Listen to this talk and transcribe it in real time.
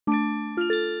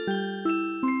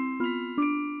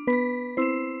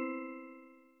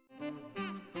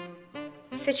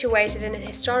Situated in an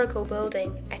historical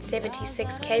building at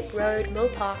 76 Cape Road, Mill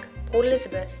Park, Port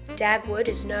Elizabeth, Dagwood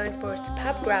is known for its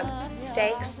pub grub,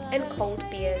 steaks, and cold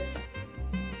beers.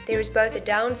 There is both a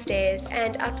downstairs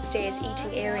and upstairs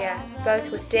eating area,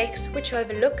 both with decks which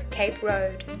overlook Cape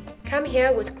Road. Come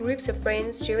here with groups of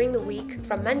friends during the week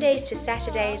from Mondays to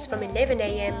Saturdays from 11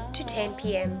 a.m. to 10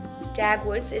 p.m.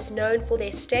 Dagwoods is known for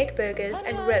their steak burgers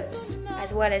and ribs,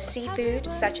 as well as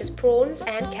seafood such as prawns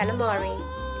and calamari,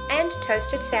 and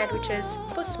toasted sandwiches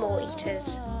for small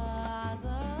eaters.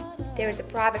 There is a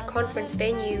private conference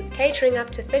venue catering up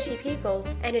to 30 people,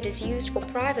 and it is used for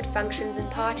private functions and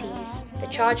parties. The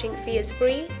charging fee is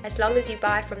free as long as you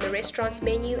buy from the restaurant's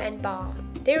menu and bar.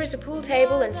 There is a pool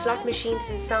table and slot machines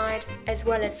inside, as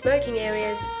well as smoking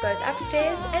areas both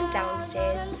upstairs and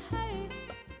downstairs.